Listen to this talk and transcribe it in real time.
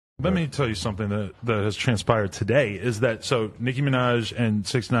Let me tell you something that has transpired today is that so Nicki Minaj and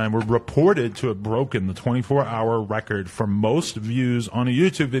 6ix9ine were reported to have broken the 24-hour record for most views on a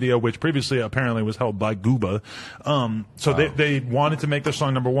YouTube video, which previously apparently was held by Gooba. They wanted to make their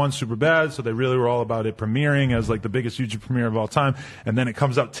song #1 super bad, so they really were all about it premiering as like the biggest YouTube premiere of all time. And then it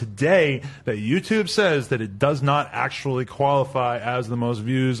comes out today that YouTube says that it does not actually qualify as the most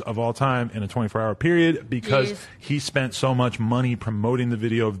views of all time in a 24-hour period because he spent so much money promoting the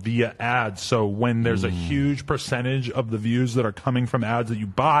video via ads. So when there's a huge percentage of the views that are coming from ads that you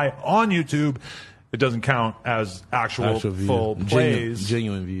buy on YouTube, it doesn't count as actual full plays.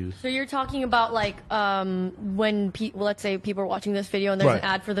 Genuine views. So you're talking about like when let's say people are watching this video and there's an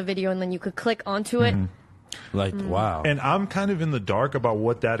ad for the video and then you could click onto it. Like, wow. And I'm kind of in the dark about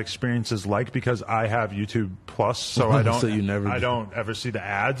what that experience is like because I have YouTube Plus, so I don't I don't ever see the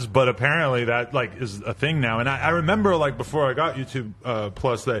ads, but apparently that like is a thing now. And I remember like before I got YouTube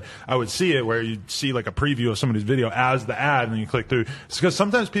Plus that I would see it where you'd see like a preview of somebody's video as the ad and then you click through. It's because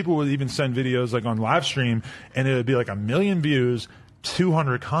sometimes people would even send videos like on live stream and it would be like 1 million views,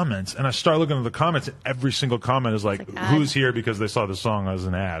 200 comments, and I start looking at the comments and every single comment is like who's here because they saw the song as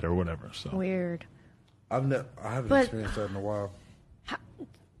an ad or whatever. So weird. I haven't experienced that in a while.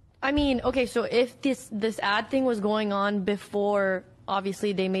 I mean, okay, so if this ad thing was going on before,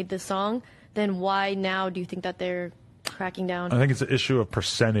 obviously, they made this song, then why now do you think that they're cracking down? I think it's an issue of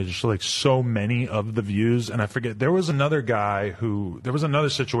percentage, like so many of the views, and I forget, there was another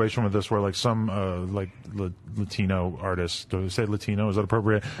situation with this where like some Latino artist, do I say Latino, is that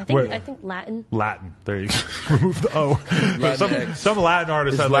appropriate? I think Latin. Latin, there you go. Remove the O. Some Latin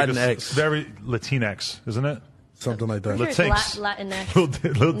artist had like a very Latinx, isn't it? Something like that. Latinx.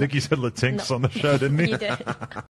 Latinx. Lil Dicky said Latinx on the show, didn't he? He did.